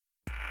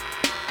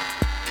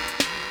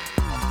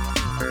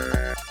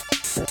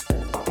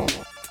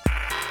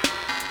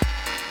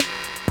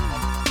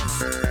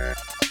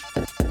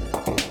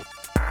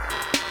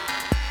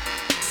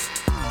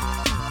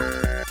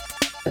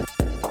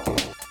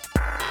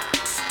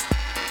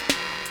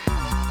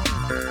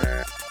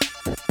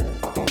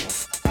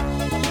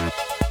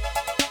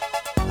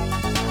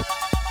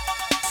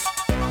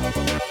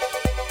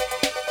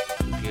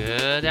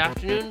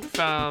afternoon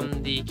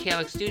from the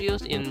KLX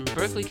studios in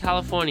Berkeley,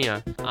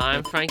 California.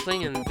 I'm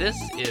Franklin, and this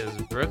is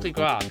Berkeley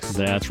Groks.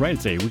 That's right.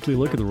 It's a weekly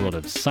look at the world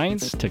of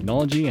science,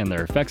 technology, and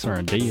their effects on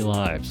our daily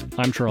lives.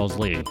 I'm Charles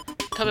Lee.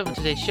 Coming up on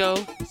today's show,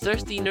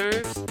 thirsty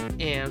nerves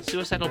and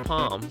suicidal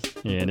palms.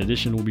 In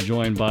addition, we'll be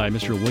joined by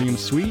Mr. William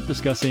Sweet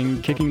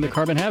discussing kicking the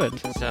carbon habit.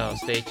 So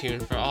stay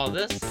tuned for all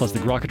this. Plus the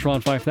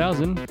Grokatron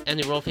 5000.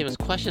 And the world-famous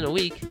question a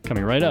week.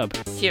 Coming right up.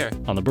 Here.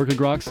 On the Berkeley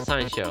Groks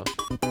Science Show.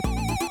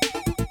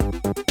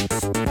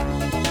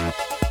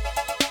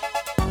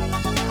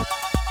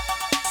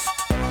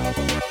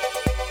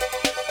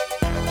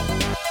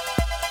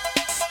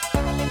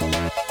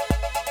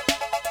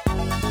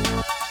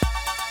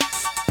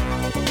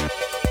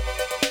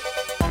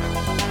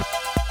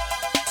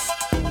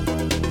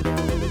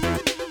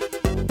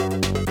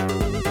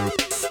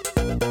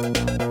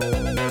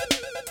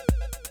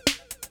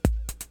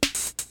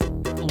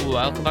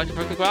 Welcome back to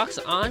Berkeley Groks.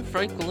 I'm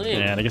Frank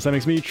Lynn. And I guess that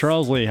makes me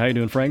Charles Lee. How you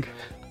doing, Frank?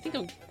 I think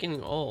I'm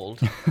getting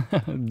old.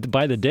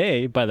 By the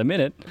day, by the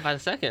minute. By the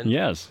second.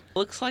 Yes.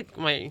 Looks like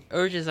my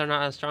urges are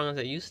not as strong as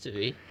they used to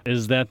be.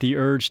 Is that the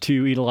urge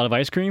to eat a lot of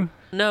ice cream?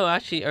 No,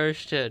 actually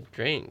urge to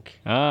drink.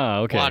 Ah,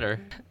 okay. Water.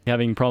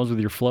 Having problems with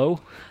your flow?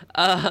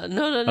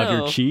 No.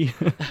 Of your chi?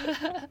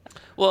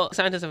 Well,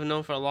 scientists have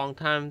known for a long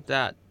time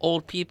that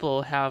old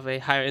people have a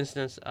higher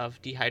incidence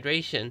of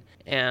dehydration.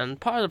 And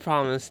part of the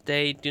problem is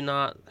they do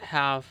not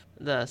have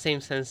the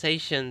same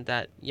sensation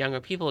that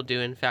younger people do.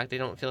 In fact, they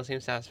don't feel the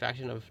same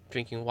satisfaction of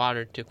drinking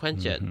water to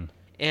quench it.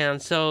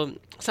 And so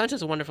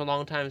scientists have wondered for a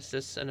long time, is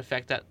this an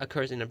effect that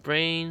occurs in the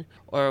brain,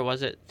 or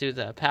was it through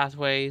the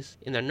pathways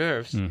in their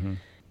nerves?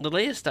 The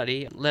latest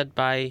study, led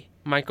by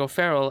Mike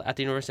O'Farrell at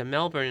the University of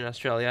Melbourne in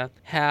Australia,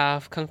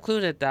 have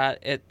concluded that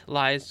it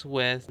lies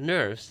with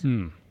nerves.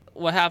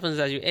 What happens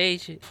as you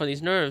age, for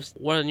these nerves,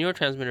 one of the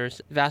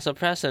neurotransmitters,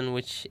 vasopressin,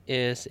 which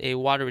is a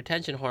water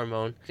retention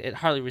hormone, it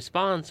hardly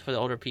responds for the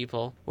older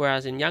people,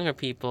 whereas in younger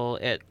people,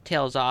 it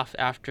tails off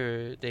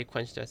after they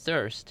quench their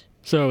thirst.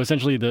 So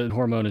essentially the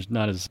hormone is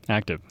not as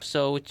active.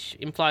 So which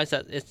implies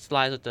that it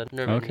lies with the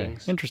nerve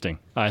endings. Interesting.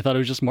 I thought it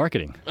was just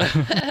marketing.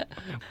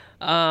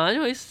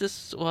 Anyways,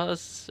 this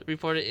was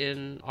reported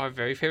in our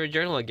very favorite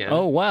journal again.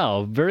 Oh,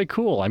 wow. Very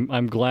cool.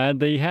 I'm glad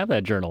they have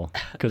that journal.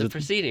 Because it's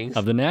Proceedings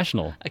of the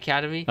National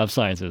Academy of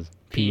Sciences,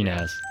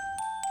 PNAS.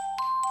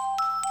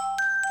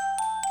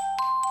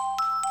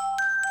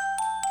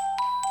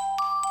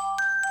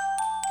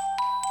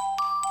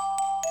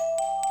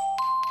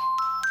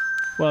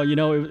 Well, you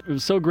know, it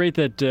was so great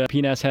that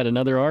PNAS had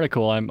another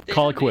article.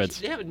 Call it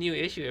quits. They have a new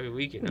issue every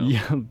week, you know.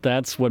 Yeah,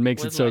 that's what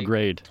makes it so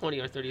great. 20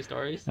 or 30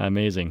 stories.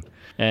 Amazing.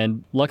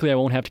 And luckily I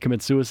won't have to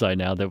commit suicide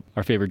now that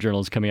our favorite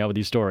journal is coming out with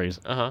these stories.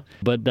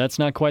 But that's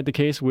not quite the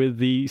case with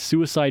the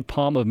suicide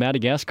palm of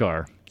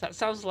Madagascar. That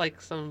sounds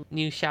like some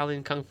new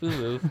Shaolin Kung Fu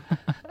move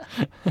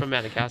from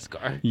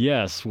Madagascar.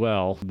 Yes,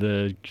 well,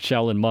 the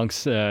Shaolin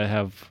monks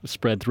have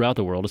spread throughout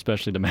the world,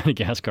 especially to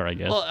Madagascar, I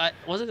guess. Well,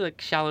 wasn't it like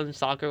Shaolin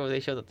soccer where they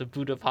showed that the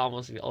Buddha palm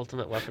was the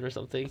ultimate weapon or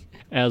something?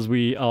 As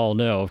we all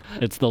know,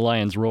 it's the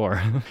lion's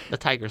roar. The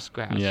tiger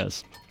scratch.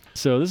 Yes.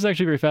 So this is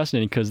actually very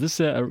fascinating because this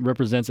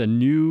represents a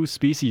new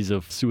species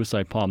of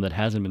suicide palm that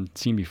hasn't been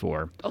seen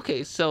before.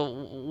 Okay,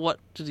 so what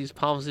do these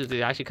palms do? Do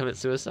they actually commit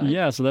suicide?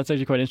 Yeah, so that's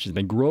actually quite interesting.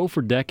 They grow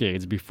for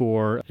decades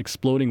before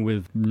exploding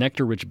with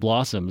nectar-rich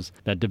blossoms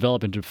that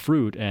develop into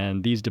fruit,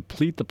 and these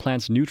deplete the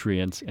plant's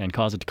nutrients and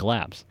cause it to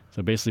collapse.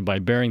 So basically, by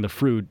bearing the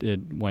fruit, it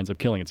winds up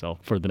killing itself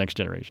for the next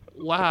generation.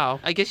 Wow.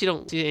 I guess you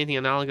don't see anything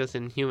analogous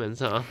in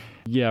humans, huh?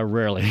 Yeah,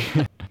 rarely.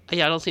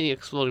 Yeah, I don't see any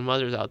exploding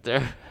mothers out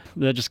there.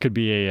 That just could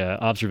be a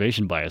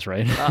observation bias,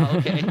 right? Oh,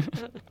 okay.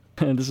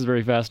 And this is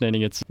very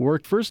fascinating. It's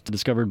work first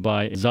discovered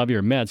by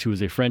Xavier Metz, who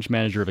is a French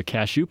manager of a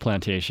cashew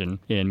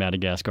plantation in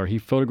Madagascar. He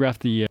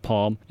photographed the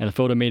palm, and the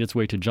photo made its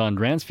way to John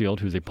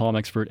Dransfield, who's a palm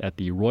expert at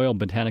the Royal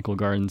Botanical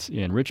Gardens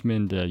in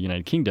Richmond,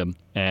 United Kingdom.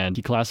 And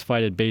he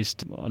classified it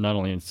based not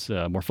only on its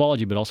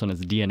morphology, but also on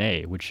its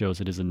DNA, which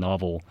shows it is a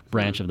novel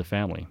branch of the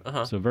family.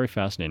 So very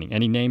fascinating.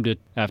 And he named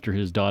it after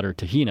his daughter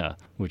Tahina,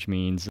 which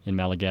means in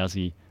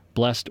Malagasy,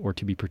 blessed or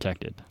to be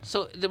protected.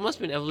 So there must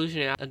be an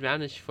evolutionary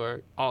advantage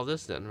for all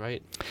this then,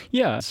 right?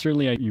 Yeah,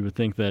 certainly you would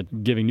think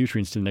that giving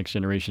nutrients to the next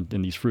generation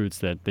in these fruits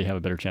that they have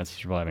a better chance of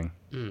surviving.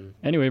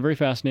 Anyway, very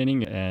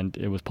fascinating, and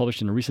it was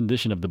published in a recent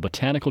edition of the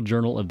Botanical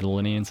Journal of the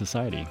Linnean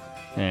Society.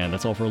 And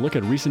that's all for a look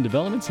at recent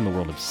developments in the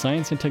world of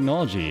science and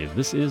technology.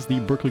 This is the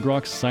Berkeley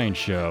Groks Science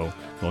Show.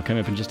 Well,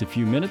 coming up in just a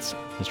few minutes,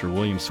 Mr.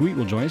 William Sweet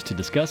will join us to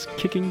discuss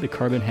kicking the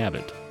carbon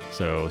habit.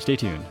 So stay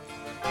tuned.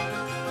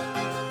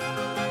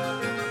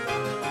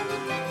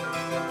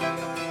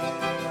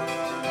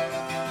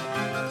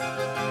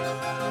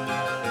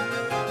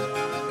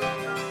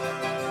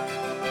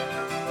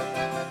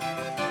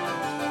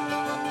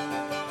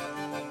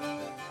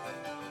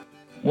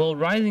 Well,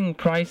 rising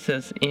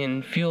prices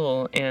in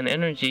fuel and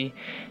energy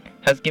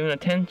has given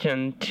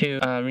attention to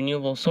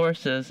renewable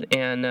sources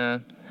and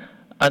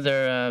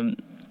other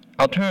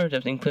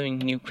alternatives, including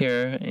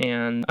nuclear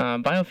and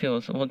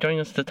biofuels. Well, joining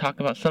us to talk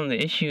about some of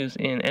the issues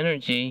in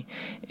energy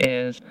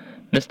is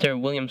Mr.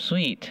 William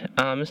Sweet.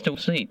 Mr.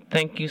 Sweet,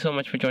 thank you so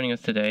much for joining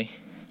us today.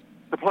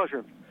 A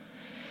pleasure.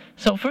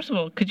 So first of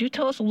all, could you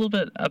tell us a little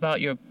bit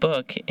about your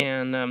book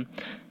and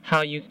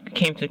how you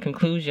came to the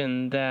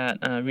conclusion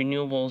that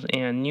renewables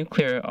and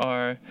nuclear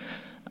are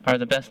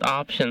the best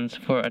options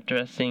for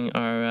addressing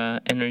our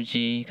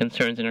energy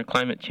concerns and our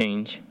climate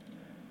change?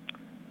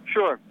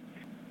 Sure.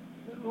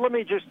 Let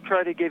me just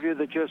try to give you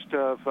the gist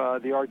of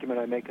the argument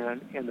I make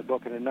in the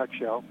book in a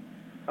nutshell.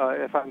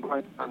 If I'm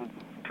going on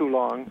too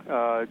long,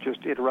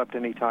 just interrupt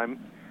any time.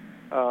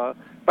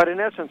 But in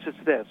essence, it's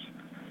this.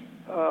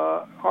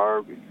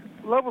 Our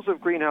levels of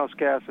greenhouse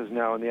gases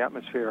now in the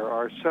atmosphere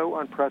are so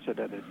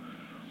unprecedented,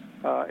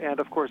 and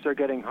of course they're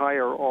getting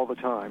higher all the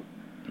time,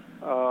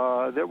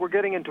 that we're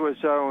getting into a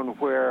zone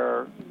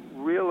where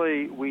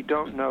really we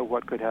don't know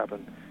what could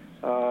happen.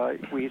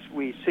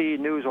 We see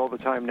news all the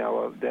time now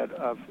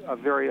of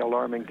very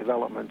alarming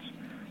developments.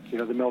 You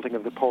know, the melting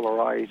of the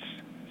polar ice,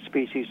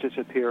 species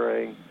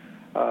disappearing,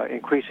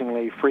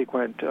 increasingly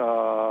frequent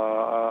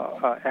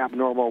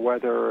abnormal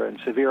weather and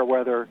severe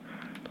weather,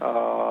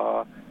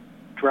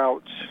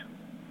 droughts,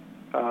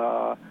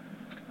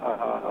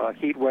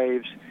 heat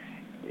waves.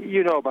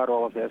 You know about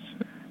all of this.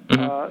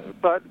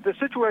 But the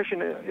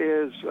situation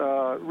is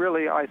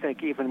really, I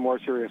think, even more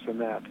serious than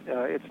that.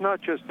 It's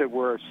not just that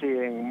we're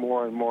seeing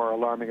more and more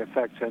alarming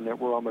effects and that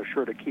we're almost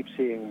sure to keep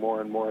seeing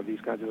more and more of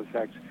these kinds of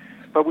effects,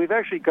 but we've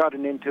actually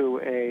gotten into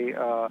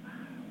a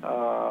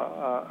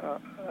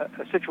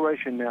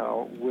situation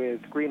now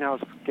with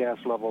greenhouse gas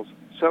levels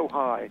so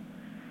high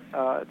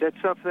that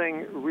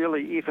something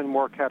really even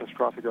more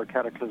catastrophic or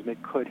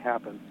cataclysmic could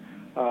happen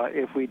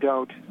if we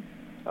don't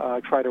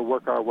try to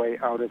work our way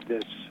out of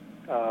this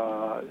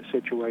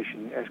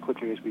situation as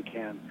quickly as we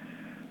can.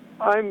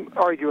 I'm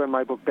arguing in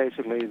my book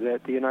basically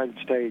that the United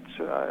States,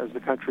 as the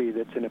country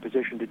that's in a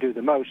position to do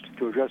the most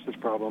to address this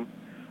problem,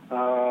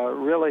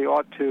 really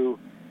ought to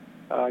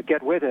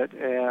get with it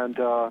and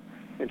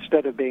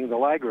instead of being the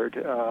laggard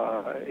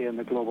in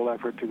the global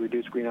effort to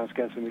reduce greenhouse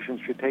gas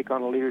emissions, should take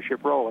on a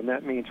leadership role. And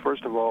that means,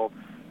 first of all,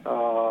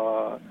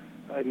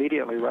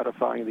 immediately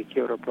ratifying the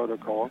Kyoto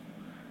Protocol.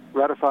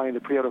 Ratifying the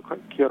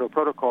Kyoto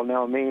Protocol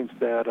now means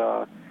that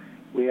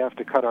we have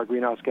to cut our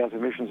greenhouse gas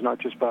emissions not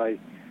just by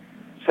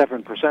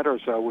 7% or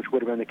so, which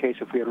would have been the case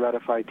if we had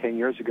ratified 10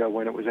 years ago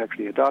when it was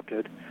actually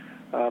adopted,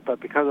 but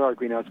because our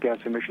greenhouse gas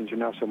emissions are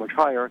now so much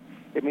higher,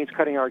 it means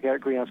cutting our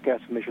greenhouse gas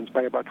emissions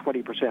by about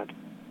 20%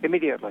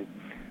 immediately.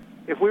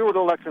 If we were to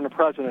elect a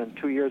president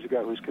 2 years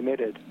ago who's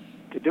committed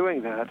to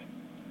doing that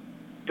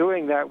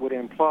would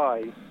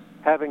imply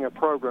having a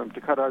program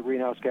to cut our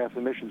greenhouse gas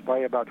emissions by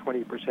about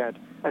 20%,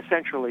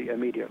 essentially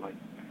immediately.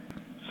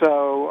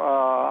 So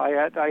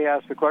I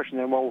asked the question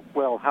then,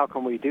 well, how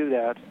can we do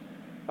that?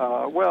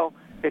 Well,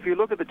 if you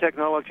look at the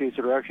technologies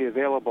that are actually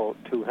available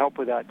to help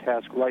with that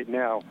task right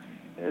now,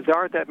 there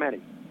aren't that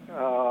many.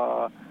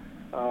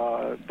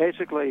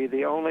 Basically,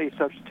 the only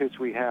substitutes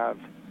we have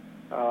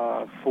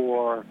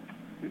for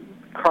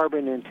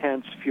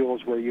carbon-intense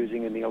fuels we're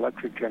using in the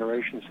electric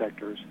generation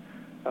sectors,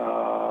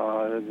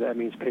 that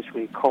means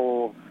basically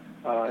coal.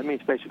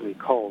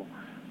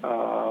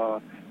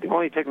 The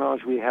only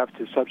technology we have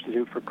to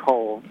substitute for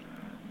coal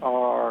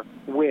are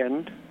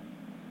wind,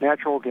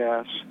 natural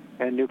gas,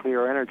 and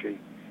nuclear energy.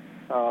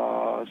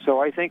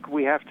 So I think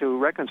we have to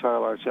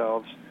reconcile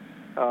ourselves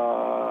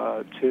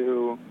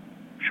to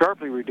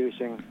sharply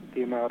reducing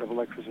the amount of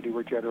electricity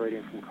we're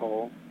generating from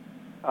coal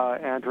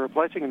and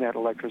replacing that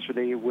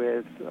electricity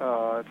with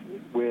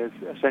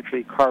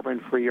essentially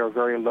carbon-free or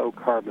very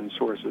low-carbon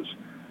sources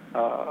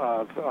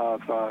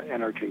of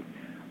energy.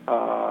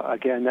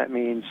 Again, that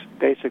means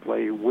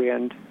basically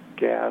wind,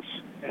 gas,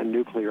 and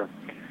nuclear.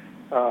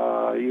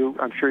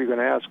 I'm sure you're going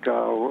to ask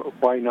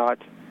why not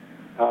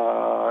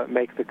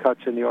make the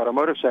cuts in the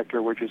automotive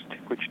sector, which is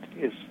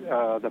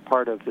the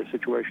part of the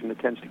situation that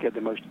tends to get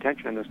the most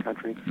attention in this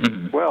country.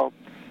 Mm-hmm. Well,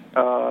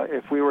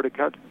 if we were to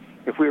try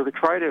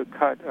to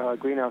cut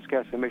greenhouse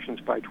gas emissions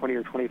by 20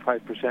 or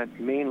 25%,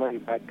 mainly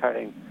by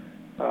cutting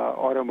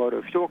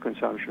automotive fuel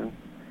consumption,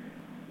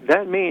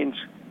 that means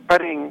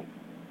cutting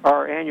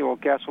our annual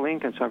gasoline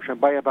consumption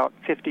by about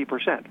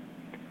 50%.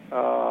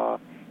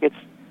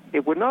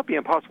 It would not be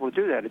impossible to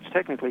do that. It's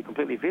technically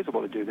completely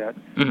feasible to do that.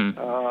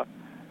 Mm-hmm.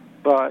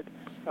 But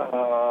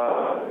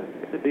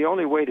the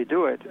only way to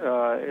do it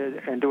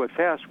and do it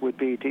fast would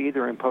be to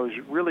either impose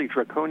really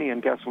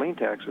draconian gasoline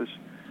taxes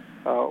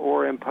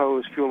or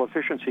impose fuel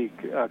efficiency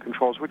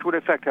controls, which would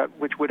have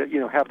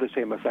the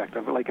same effect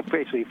of like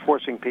basically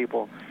forcing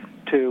people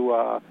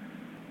to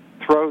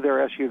throw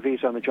their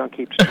SUVs on the junk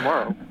heaps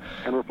tomorrow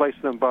and replace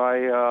them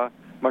by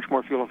much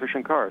more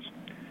fuel-efficient cars.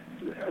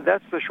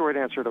 That's the short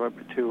answer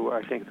to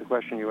I think, the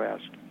question you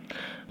asked.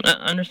 I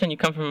understand you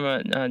come from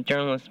a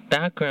journalist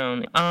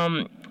background.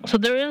 So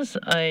there is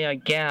a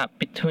gap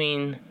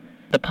between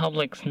the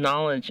public's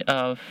knowledge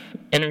of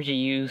energy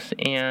use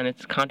and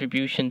its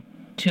contribution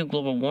to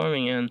global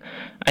warming. And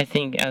I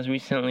think as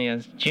recently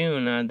as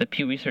June, the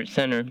Pew Research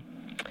Center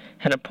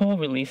had a poll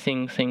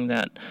releasing saying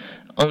that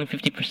only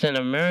 50% of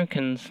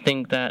Americans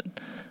think that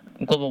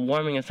global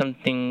warming is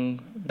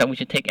something that we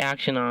should take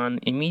action on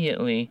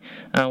immediately.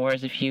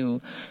 Whereas if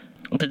you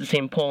did the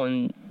same poll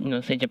in,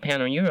 say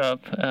Japan or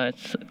Europe,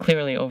 it's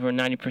clearly over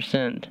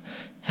 90%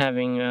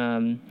 having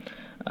a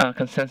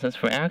consensus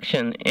for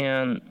action.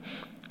 And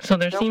so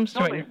there seems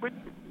to...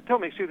 Tell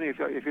me, excuse me,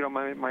 if you don't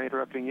mind my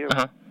interrupting you.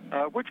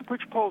 Which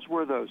polls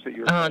were those that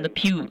you're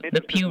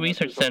the Pew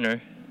Research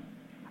Center.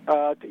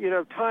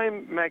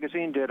 Time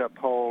magazine did a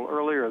poll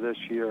earlier this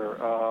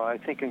year, I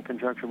think in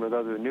conjunction with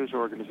other news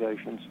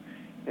organizations,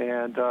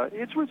 and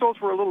its results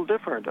were a little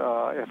different,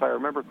 if I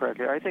remember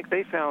correctly. I think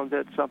they found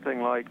that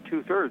something like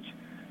 2/3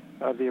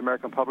 of the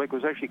American public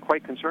was actually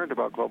quite concerned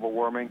about global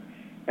warming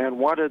and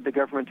wanted the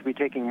government to be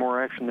taking more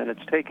action than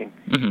it's taking.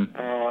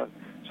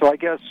 So I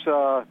guess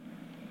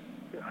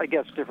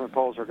different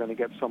polls are going to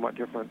get somewhat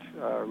different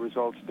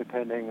results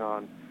depending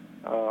on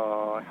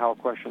how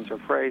questions are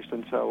phrased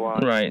and so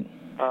on. Right.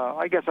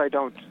 I guess I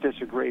don't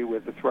disagree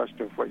with the thrust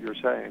of what you're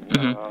saying.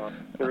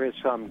 There is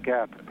some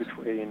gap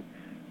between,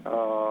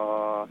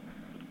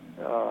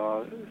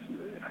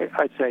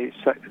 I'd say,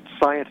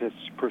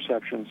 scientists'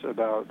 perceptions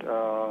about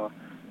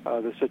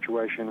the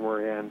situation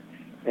we're in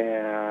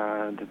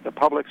and the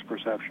public's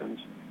perceptions.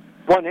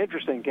 One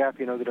interesting gap,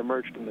 that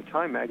emerged in the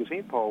Time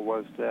magazine poll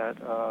was that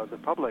the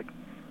public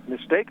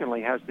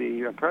mistakenly has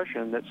the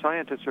impression that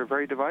scientists are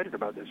very divided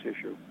about this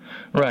issue.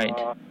 Right,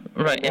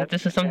 and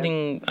this is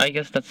something, I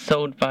guess, that's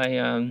sold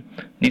by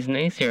these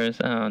naysayers,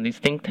 these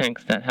think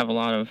tanks that have a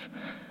lot of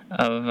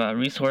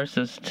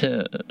resources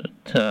to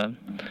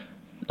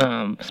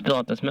spill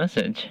out this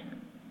message.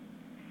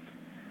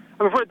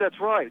 I'm afraid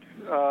that's right.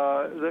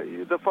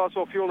 The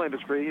fossil fuel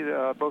industry,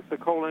 both the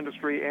coal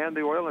industry and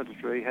the oil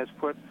industry, has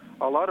put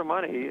a lot of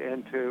money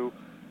into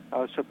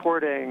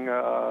supporting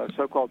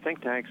so-called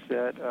think tanks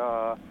that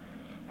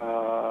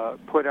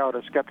put out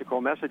a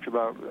skeptical message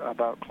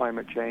about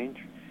climate change,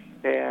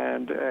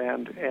 and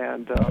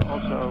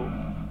also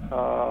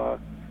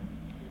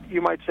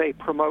you might say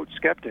promote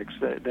skeptics.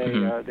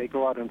 They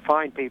go out and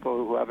find people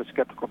who have a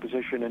skeptical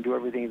position and do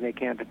everything they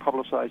can to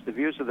publicize the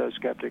views of those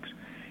skeptics.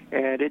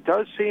 And it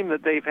does seem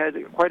that they've had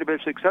quite a bit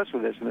of success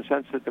with this, in the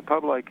sense that the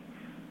public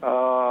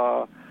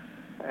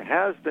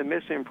has the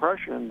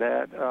misimpression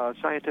that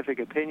scientific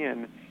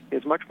opinion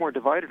is much more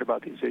divided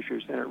about these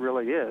issues than it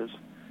really is.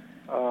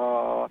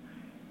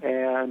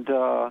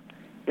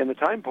 In the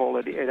Time poll,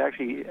 it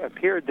actually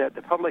appeared that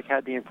the public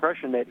had the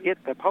impression that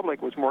the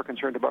public was more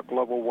concerned about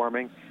global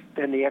warming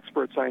than the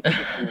expert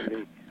scientific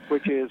community,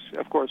 which is,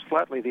 of course,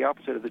 flatly the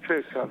opposite of the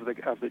truth.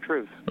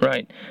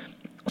 Right.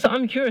 So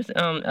I'm curious,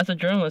 as a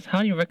journalist,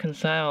 how do you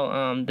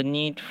reconcile the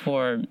need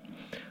for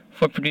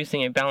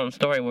producing a balanced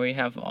story where you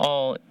have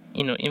all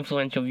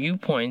influential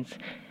viewpoints,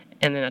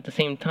 and then at the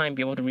same time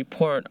be able to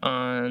report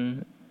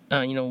on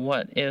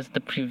what is the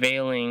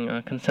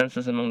prevailing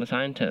consensus among the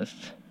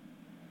scientists?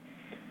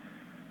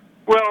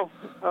 Well,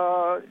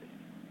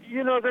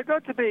 there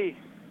got to be,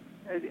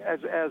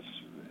 as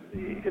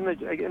in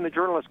the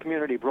journalist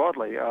community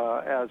broadly,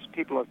 as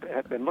people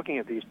have been looking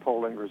at these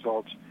polling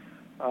results,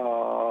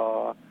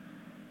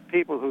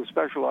 people who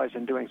specialize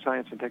in doing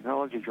science and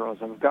technology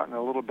journalism have gotten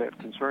a little bit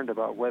concerned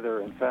about whether,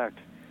 in fact,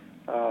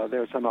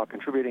 they're somehow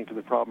contributing to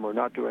the problem or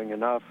not doing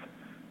enough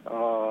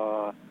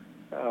to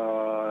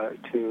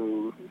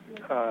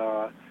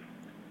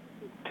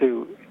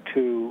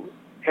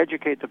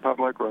educate the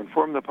public or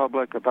inform the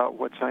public about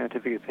what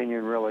scientific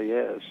opinion really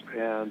is.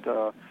 And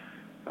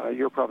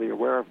you're probably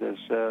aware of this,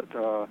 that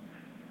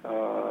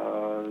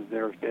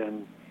there have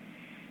been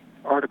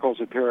articles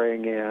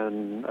appearing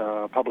in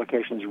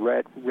publications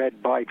read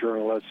by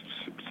journalists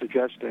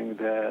suggesting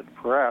that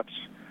perhaps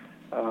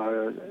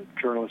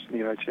journalists in the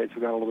United States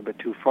have gone a little bit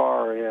too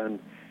far in,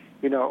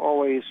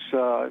 always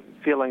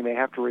feeling they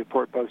have to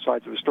report both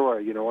sides of a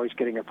story. Always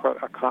getting a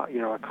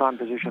con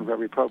position for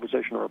every pro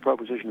position or a pro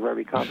position for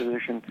every con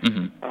position,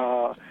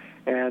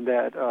 and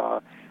that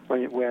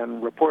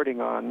when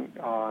reporting on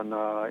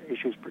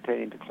issues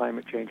pertaining to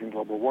climate change and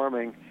global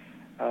warming,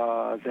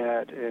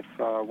 that if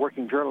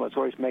working journalists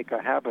always make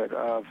a habit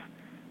of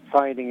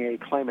finding a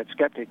climate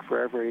skeptic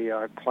for every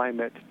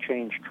climate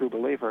change true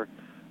believer,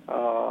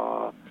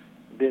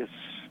 this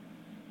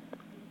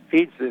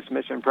feeds this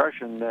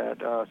misimpression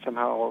that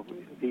somehow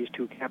these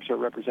two camps are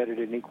represented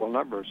in equal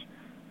numbers.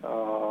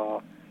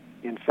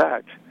 In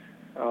fact,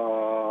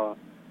 the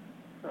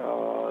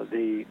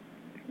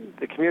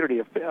community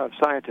of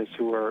scientists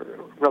who are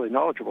really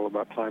knowledgeable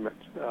about climate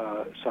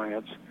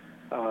science,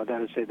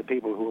 that is, say, the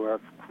people who are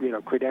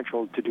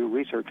credentialed to do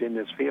research in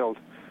this field,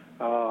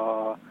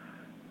 are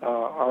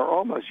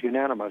almost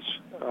unanimous.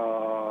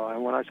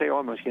 And when I say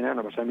almost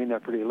unanimous, I mean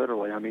that pretty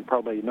literally. I mean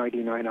probably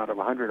 99 out of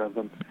 100 of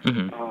them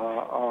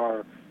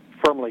are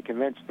firmly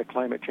convinced that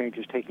climate change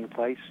is taking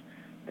place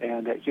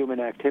and that human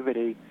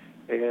activity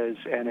is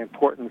an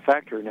important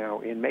factor now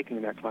in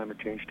making that climate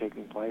change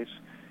taking place.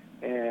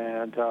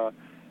 And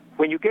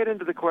when you get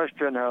into the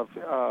question of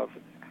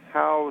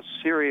how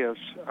serious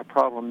a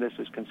problem this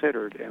is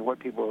considered and what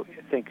people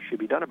think should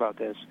be done about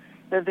this,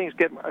 then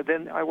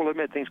I will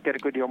admit things get a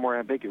good deal more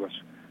ambiguous,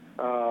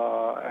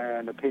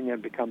 and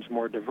opinion becomes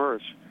more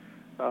diverse.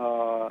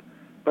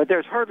 But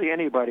there's hardly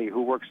anybody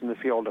who works in the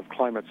field of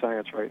climate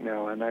science right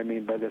now, and I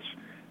mean by this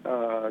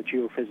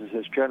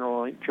geophysicists,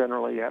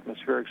 generally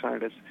atmospheric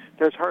scientists.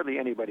 There's hardly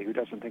anybody who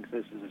doesn't think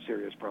this is a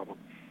serious problem.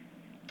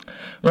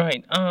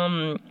 Right.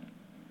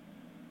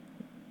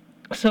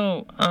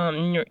 So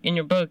in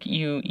your book,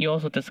 you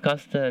also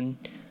discussed the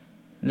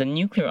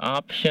nuclear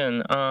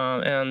option,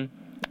 and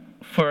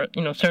for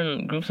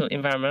certain groups of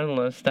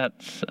environmentalists,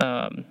 that's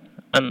an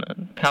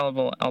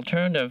unpalatable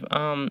alternative.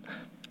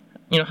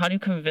 How do you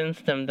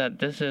convince them that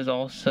this is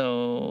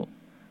also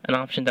an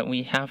option that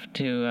we have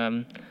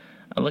to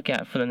look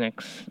at for the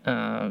next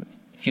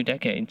few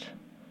decades?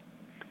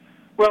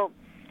 Well,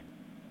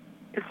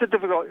 it's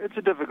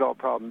a difficult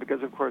problem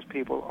because, of course,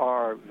 people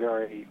are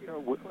very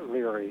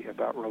leery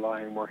about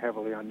relying more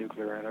heavily on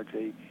nuclear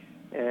energy,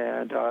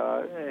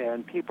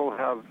 and people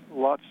have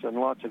lots and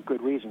lots of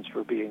good reasons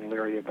for being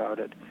leery about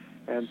it,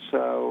 and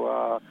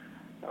so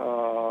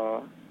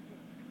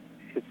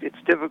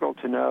it's difficult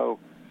to know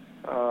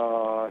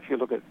if you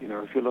look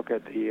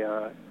at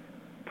the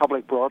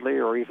public broadly,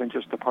 or even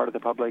just the part of the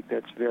public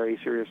that's very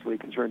seriously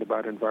concerned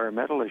about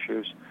environmental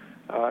issues.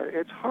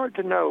 It's hard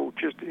to know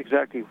just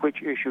exactly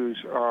which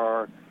issues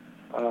are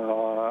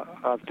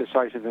of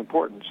decisive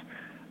importance.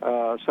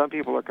 Some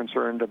people are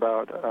concerned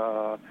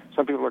about.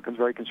 Some people are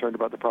very concerned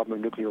about the problem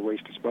of nuclear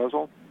waste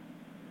disposal.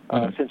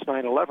 Since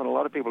 9/11, a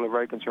lot of people are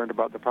very concerned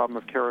about the problem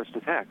of terrorist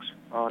attacks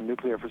on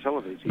nuclear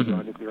facilities, either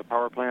on nuclear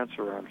power plants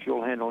or on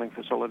fuel handling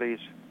facilities,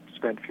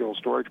 spent fuel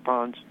storage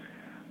ponds.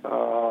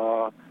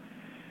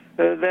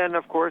 Then,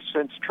 of course,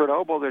 since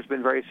Chernobyl, there's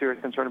been very serious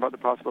concern about the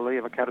possibility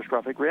of a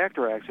catastrophic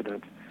reactor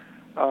accident.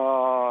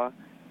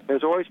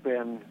 There's always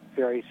been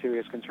very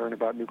serious concern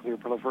about nuclear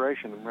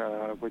proliferation,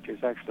 which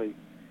is actually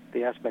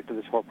the aspect of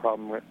this whole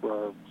problem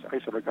where I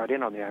sort of got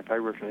in on the act. I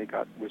originally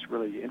was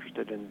really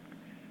interested in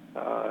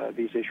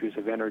these issues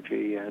of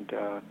energy and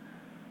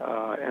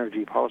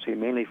energy policy,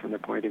 mainly from the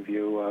point of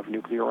view of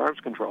nuclear arms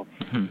control.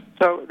 Mm-hmm.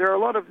 So there are a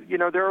lot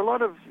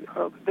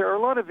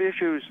of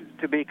issues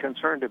to be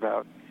concerned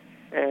about,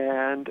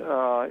 and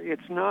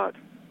it's not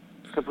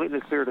completely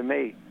clear to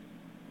me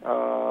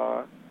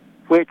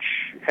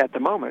which, at the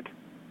moment,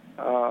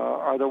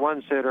 are the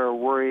ones that are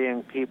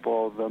worrying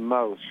people the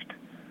most.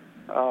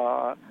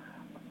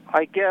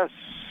 I guess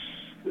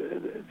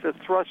the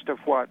thrust of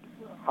what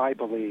I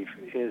believe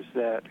is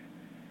that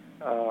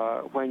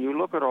when you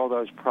look at all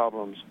those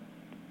problems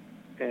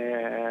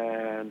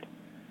and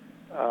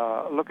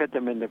look at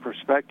them in the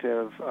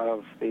perspective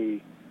of the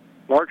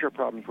larger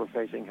problems we're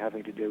facing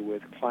having to do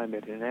with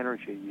climate and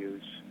energy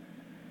use,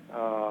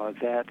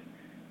 that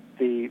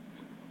the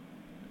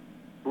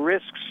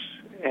risks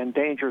and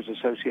dangers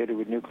associated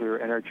with nuclear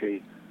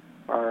energy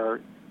are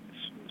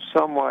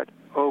somewhat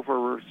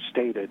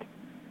overstated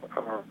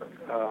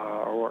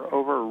or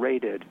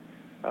overrated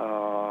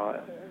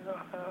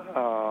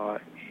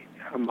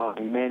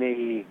among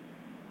many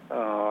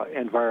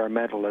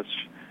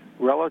environmentalists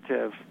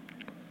relative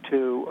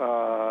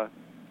to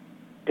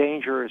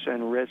dangers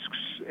and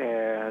risks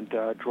and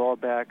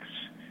drawbacks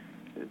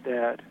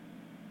that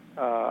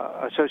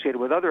associated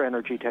with other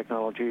energy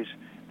technologies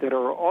that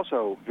are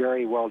also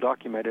very well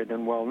documented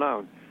and well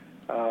known.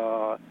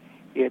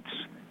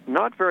 It's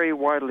not very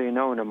widely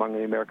known among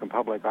the American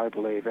public, I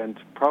believe, and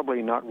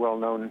probably not well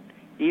known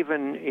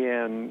even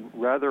in the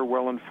rather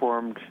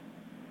well-informed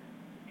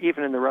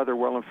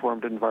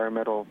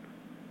environmental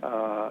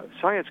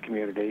science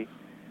community,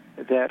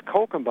 that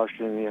coal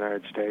combustion in the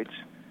United States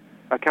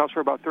accounts for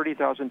about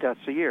 30,000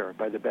 deaths a year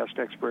by the best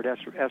expert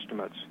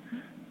estimates.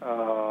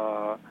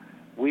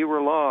 We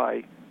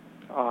rely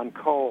on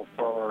coal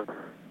for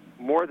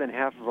more than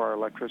half of our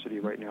electricity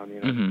right now in the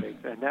United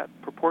States, and that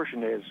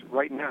proportion is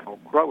right now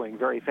growing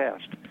very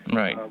fast.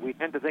 Right. We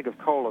tend to think of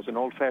coal as an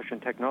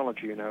old-fashioned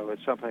technology.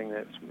 It's something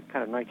that's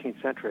kind of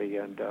 19th century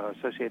and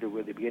associated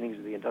with the beginnings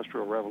of the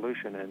Industrial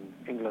Revolution in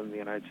England and the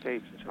United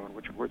States and so on,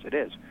 which of course it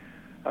is.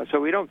 So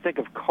we don't think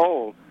of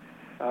coal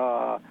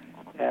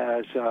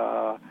as,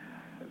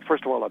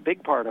 first of all, a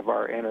big part of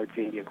our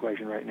energy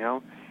equation right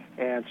now,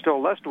 and still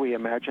less do we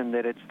imagine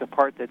that it's the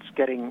part that's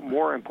getting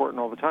more important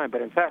all the time.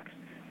 But in fact,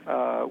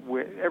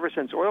 ever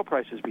since oil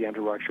prices began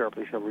to rise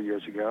sharply several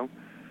years ago,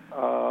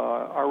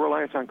 our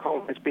reliance on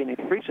coal has been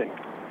increasing.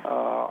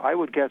 I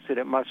would guess that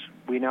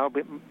we now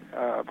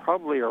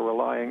probably are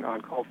relying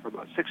on coal for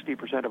about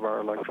 60% of our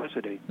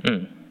electricity.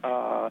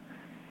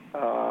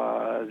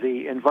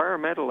 The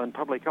environmental and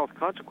public health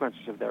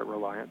consequences of that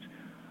reliance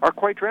are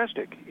quite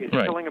drastic. It's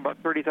killing about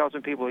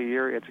 30,000 people a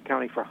year. It's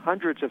accounting for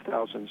hundreds of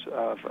thousands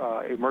of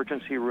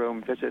emergency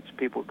room visits,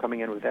 people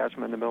coming in with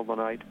asthma in the middle of the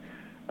night.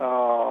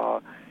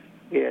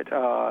 It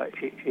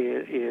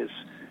is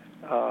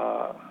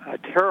a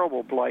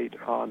terrible blight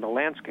on the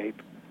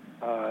landscape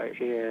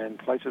in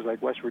places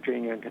like West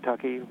Virginia and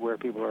Kentucky, where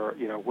people are,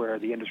 where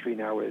the industry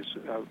now is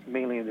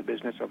mainly in the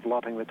business of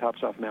lopping the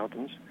tops off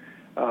mountains,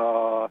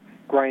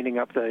 grinding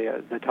up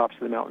the tops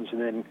of the mountains,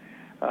 and then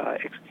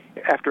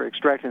after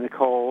extracting the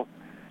coal,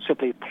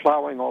 simply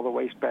plowing all the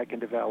waste back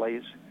into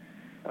valleys,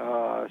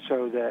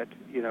 so that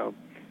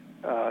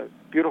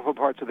beautiful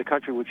parts of the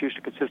country which used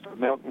to consist of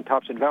mountain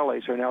tops and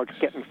valleys are now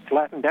getting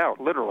flattened out,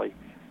 literally,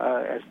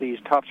 as these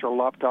tops are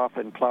lopped off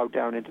and plowed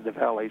down into the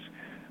valleys.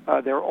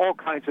 There are all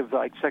kinds of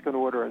like second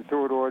order and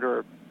third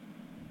order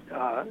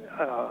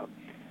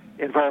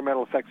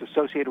environmental effects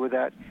associated with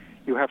that.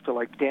 You have to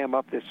like dam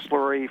up this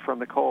slurry from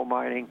the coal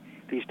mining.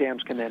 These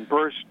dams can then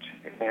burst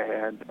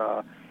and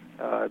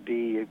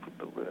be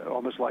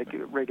almost like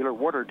regular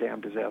water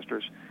dam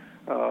disasters.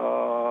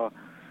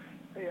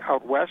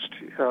 Out west,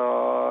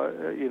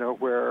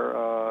 where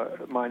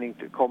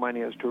coal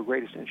mining is to a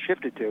great extent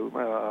shifted to,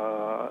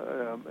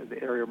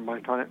 the area of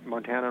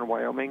Montana and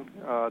Wyoming,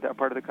 that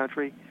part of the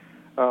country,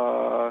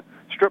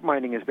 strip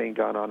mining is being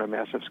done on a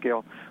massive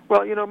scale.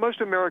 Well, most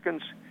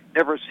Americans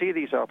never see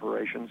these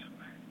operations,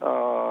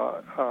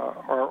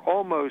 are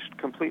almost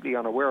completely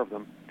unaware of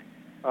them.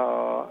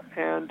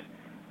 And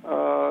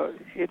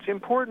it's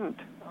important,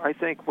 I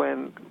think,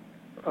 when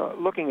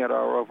looking at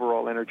our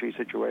overall energy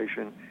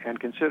situation and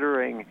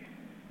considering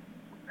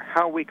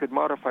how we could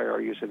modify our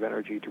use of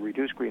energy to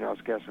reduce greenhouse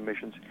gas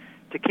emissions,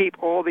 to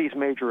keep all these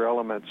major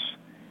elements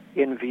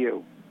in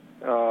view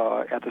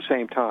at the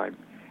same time,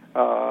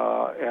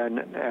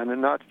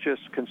 and not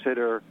just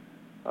consider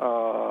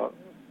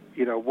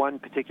one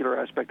particular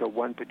aspect of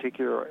one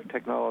particular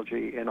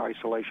technology in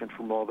isolation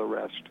from all the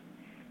rest.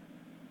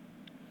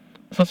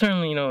 So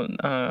certainly,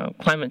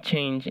 climate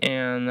change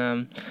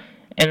and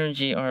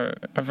energy are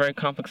very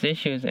complex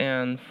issues,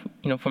 and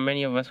for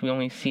many of us, we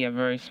only see a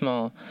very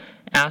small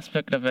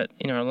aspect of it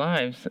in our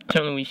lives.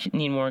 Certainly, we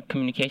need more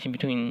communication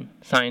between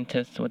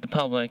scientists with the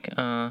public,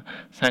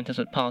 scientists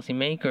with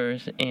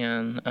policymakers,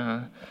 and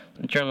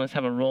journalists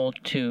have a role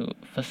to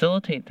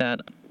facilitate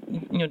that.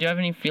 Do you have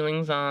any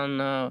feelings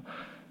on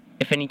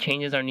if any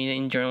changes are needed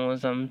in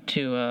journalism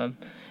to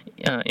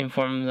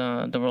inform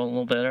the world a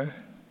little better?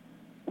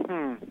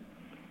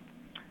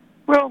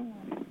 Well,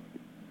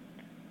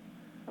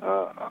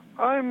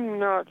 I'm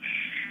not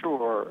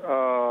sure.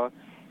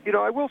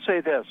 I will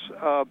say this.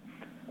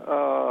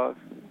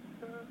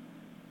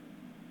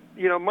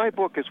 My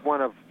book is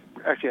one of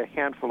actually a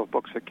handful of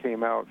books that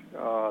came out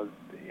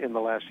in the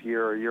last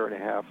year and a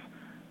half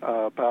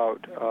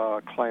about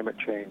climate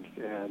change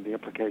and the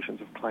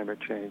implications of climate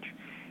change.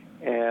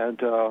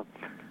 And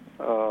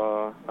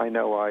I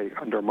know I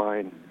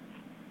undermine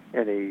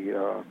any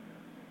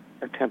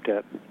attempt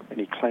at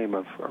any claim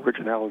of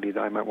originality that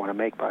I might want to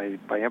make by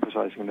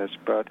emphasizing this,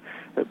 but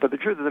the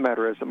truth of the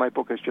matter is that my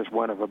book is just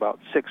one of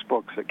about 6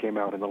 books that came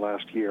out in the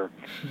last year,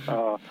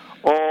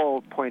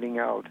 all pointing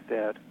out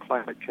that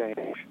climate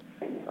change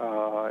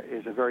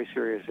is a very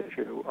serious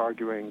issue,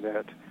 arguing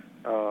that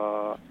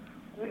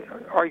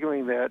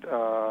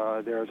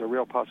there is a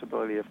real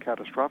possibility of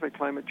catastrophic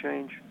climate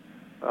change,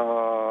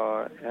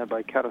 and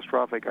by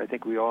catastrophic, I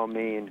think we all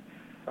mean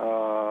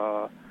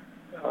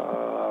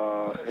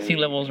sea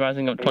levels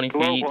rising up 20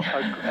 feet.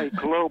 A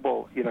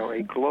global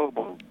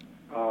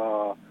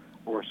or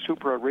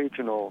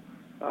supra-regional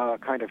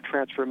kind of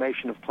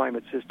transformation of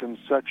climate systems,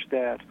 such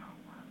that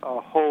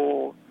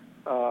whole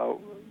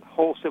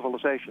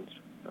civilizations,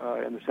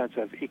 in the sense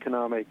of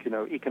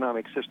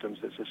economic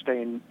systems that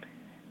sustain,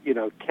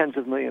 tens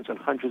of millions and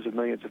hundreds of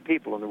millions of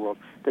people in the world,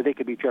 that they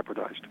could be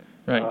jeopardized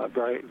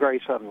very,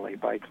 very suddenly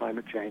by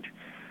climate change.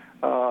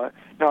 Now,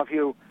 if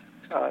you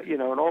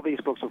and all these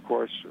books, of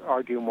course,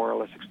 argue more or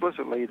less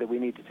explicitly that we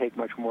need to take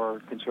much more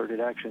concerted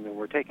action than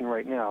we're taking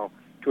right now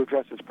to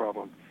address this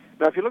problem.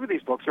 Now, if you look at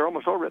these books, they're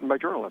almost all written by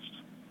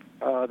journalists.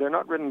 They're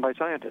not written by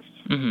scientists.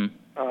 Mm-hmm.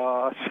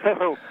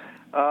 So,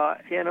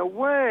 in a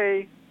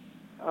way,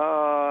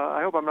 I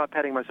hope I'm not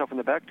patting myself on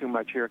the back too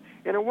much here.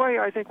 In a way,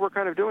 I think we're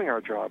kind of doing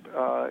our job.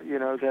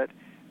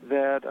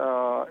 That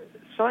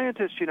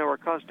scientists, are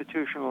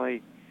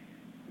constitutionally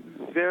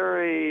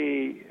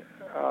very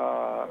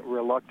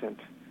reluctant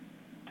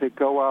to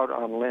go out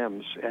on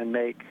limbs and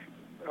make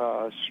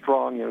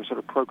strong, sort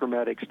of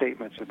programmatic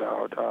statements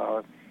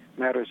about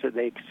matters that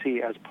they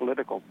see as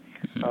political.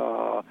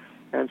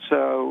 And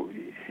so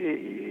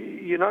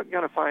you're not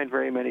going to find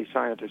very many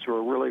scientists who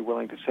are really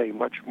willing to say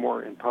much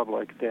more in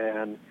public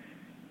than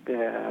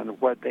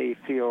what they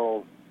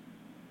feel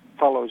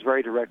follows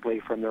very directly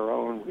from their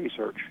own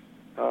research.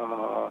 They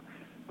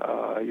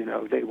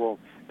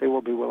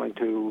will be willing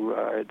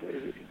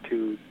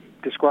to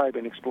describe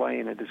and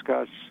explain and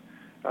discuss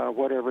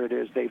whatever it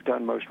is they've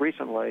done most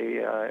recently,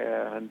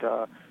 and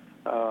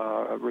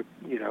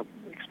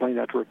explain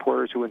that to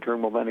reporters, who in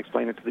turn will then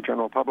explain it to the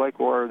general public,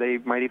 or they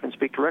might even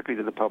speak directly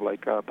to the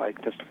public by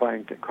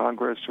testifying to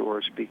Congress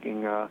or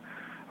speaking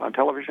on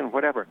television,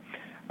 whatever.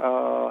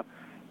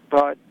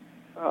 But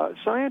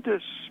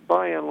scientists,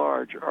 by and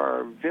large,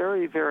 are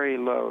very, very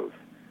loath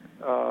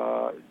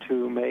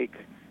to make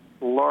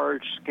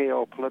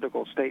large-scale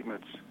political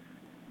statements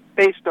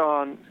based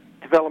on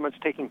developments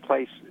taking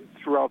place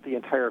throughout the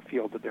entire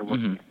field that they're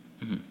working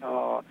in.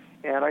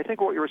 And I think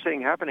what you were seeing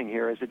happening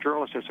here is that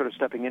journalists are sort of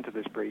stepping into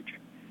this breach,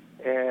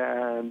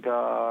 and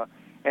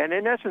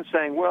in essence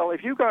saying, well,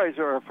 if you guys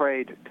are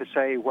afraid to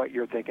say what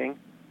you're thinking,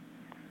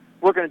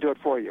 we're going to do it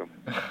for you,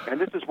 and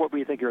this is what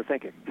we think you're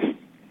thinking.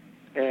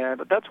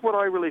 And that's what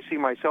I really see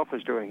myself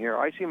as doing here.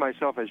 I see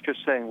myself as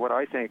just saying what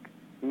I think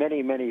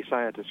many, many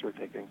scientists are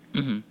thinking.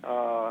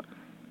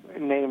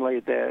 Namely,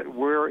 that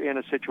we're in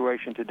a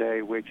situation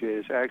today which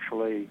is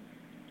actually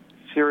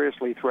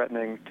seriously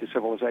threatening to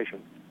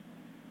civilization.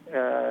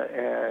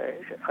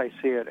 I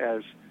see it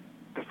as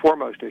the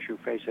foremost issue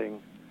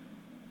facing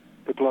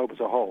the globe as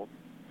a whole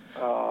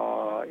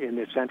in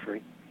this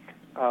century.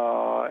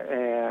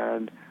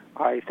 And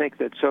I think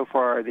that so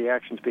far the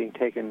actions being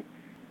taken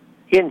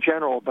in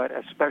general, but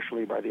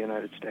especially by the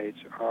United States,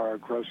 are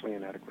grossly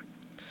inadequate.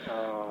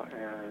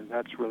 And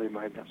that's really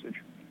my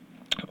message.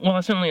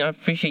 Well, certainly I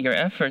appreciate your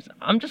efforts.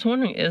 I'm just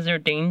wondering, is there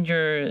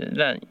danger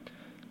that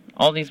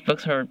all these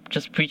books are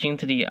just preaching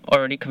to the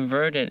already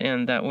converted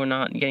and that we're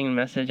not getting the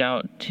message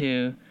out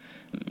to,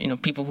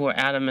 people who are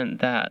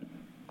adamant that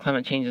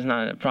climate change is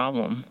not a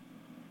problem?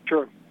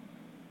 Sure,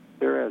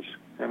 there is.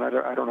 And I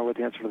don't know what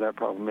the answer to that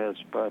problem is,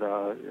 but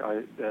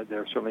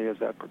there certainly is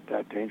that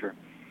danger.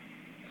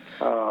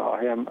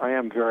 I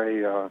am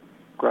very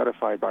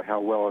gratified by how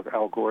well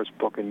Al Gore's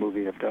book and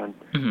movie have done.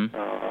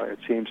 It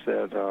seems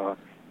that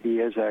he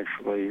is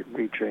actually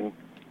reaching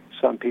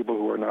some people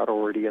who are not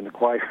already in the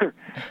choir.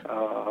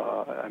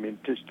 I mean,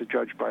 just to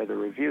judge by the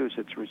reviews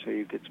it's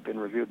been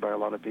reviewed by a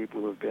lot of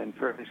people who have been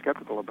fairly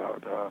skeptical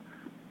about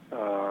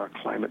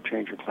climate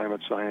change and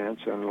climate science,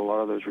 and a lot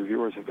of those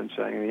reviewers have been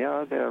saying,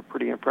 yeah, they're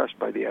pretty impressed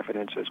by the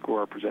evidence as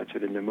Gore presents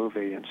it in the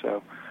movie. And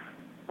so,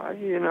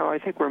 I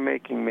think we're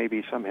making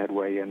maybe some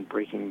headway in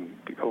breaking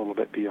a little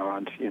bit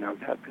beyond,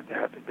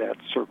 that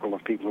circle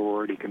of people who are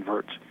already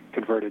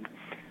converted.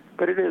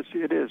 But it is,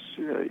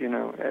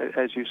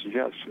 as you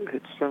suggest,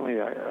 it's certainly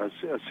a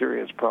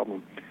serious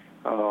problem.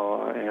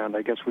 And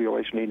I guess we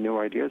always need new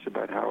ideas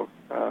about how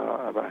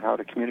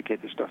to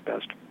communicate this stuff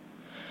best.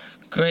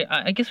 Great.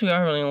 I guess we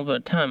are running a little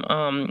bit of time.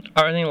 Are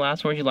there any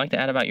last words you'd like to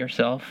add about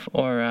yourself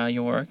or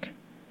your work?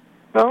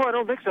 No, I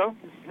don't think so.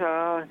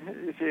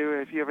 If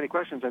you have any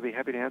questions, I'd be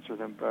happy to answer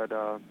them. But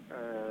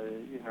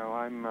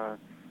I'm a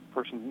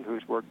person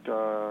who's worked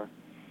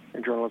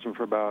in journalism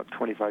for about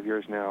 25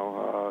 years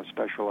now,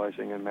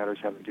 specializing in matters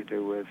having to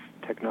do with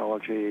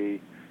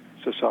technology,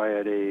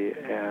 society,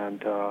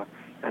 and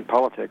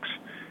politics.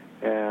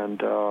 And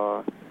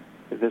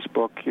this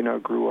book,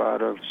 grew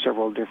out of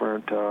several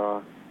different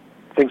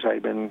things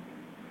I've been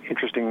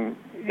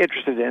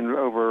interested in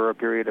over a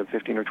period of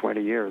 15 or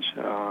 20 years.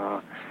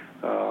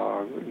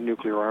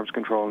 Nuclear arms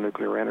control,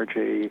 nuclear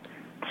energy,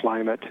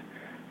 climate,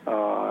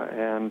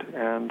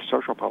 and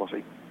social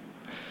policy.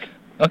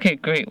 Okay,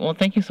 great. Well,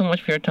 thank you so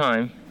much for your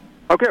time.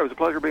 Okay, it was a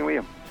pleasure being with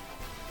you.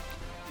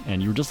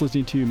 And you were just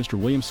listening to Mr.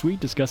 William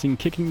Sweet discussing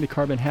Kicking the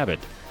Carbon Habit.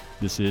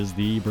 This is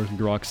the Berkeley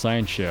Groks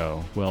Science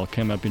Show. Well,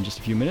 coming up in just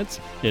a few minutes,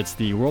 it's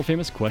the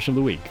world-famous Question of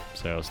the Week.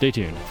 So stay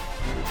tuned.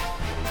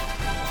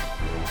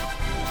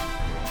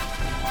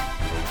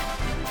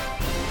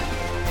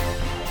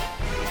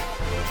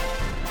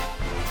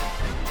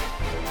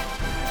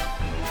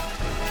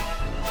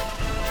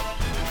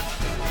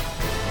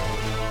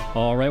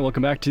 All right,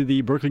 welcome back to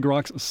the Berkeley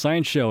Groks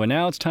Science Show. And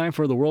now it's time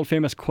for the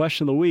world-famous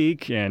Question of the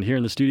Week. And here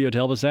in the studio to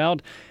help us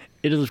out,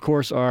 it is, of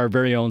course, our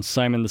very own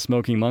Simon the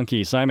Smoking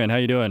Monkey. Simon, how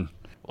you doing?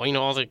 Well,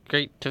 all the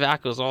great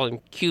tobacco's all in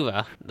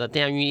Cuba. The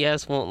damn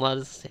U.S. won't let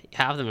us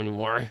have them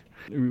anymore.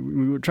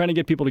 We were trying to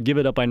get people to give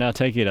it up by not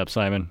taking it up,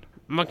 Simon.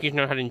 Monkeys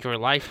know how to enjoy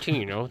life,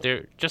 too,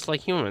 They're just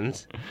like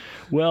humans.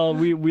 Well,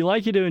 we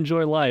like you to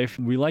enjoy life.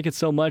 We like it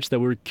so much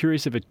that we're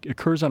curious if it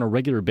occurs on a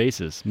regular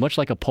basis, much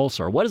like a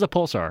pulsar. What is a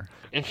pulsar?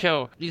 And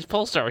so, these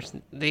pulsars,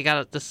 they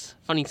got this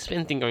funny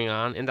spin thing going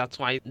on, and that's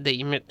why they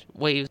emit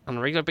waves on a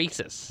regular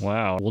basis.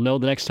 Wow. We'll know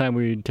the next time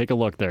we take a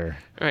look there.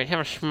 All right, have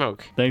a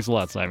smoke. Thanks a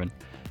lot, Simon.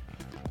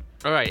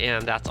 All right,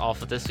 and that's all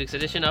for this week's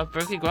edition of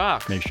Berkeley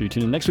Groks. Make sure you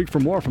tune in next week for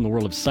more from the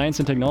world of science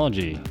and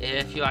technology.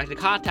 If you'd like to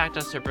contact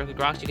us at Berkeley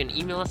Groks, you can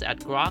email us at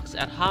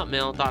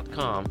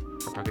groks@hotmail.com.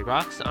 For Berkeley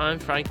Groks, I'm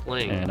Frank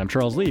Ling. And I'm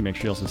Charles Lee. Make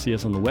sure you also see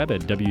us on the web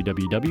at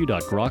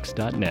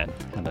www.groks.net.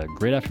 Have a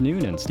great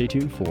afternoon and stay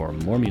tuned for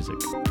more music.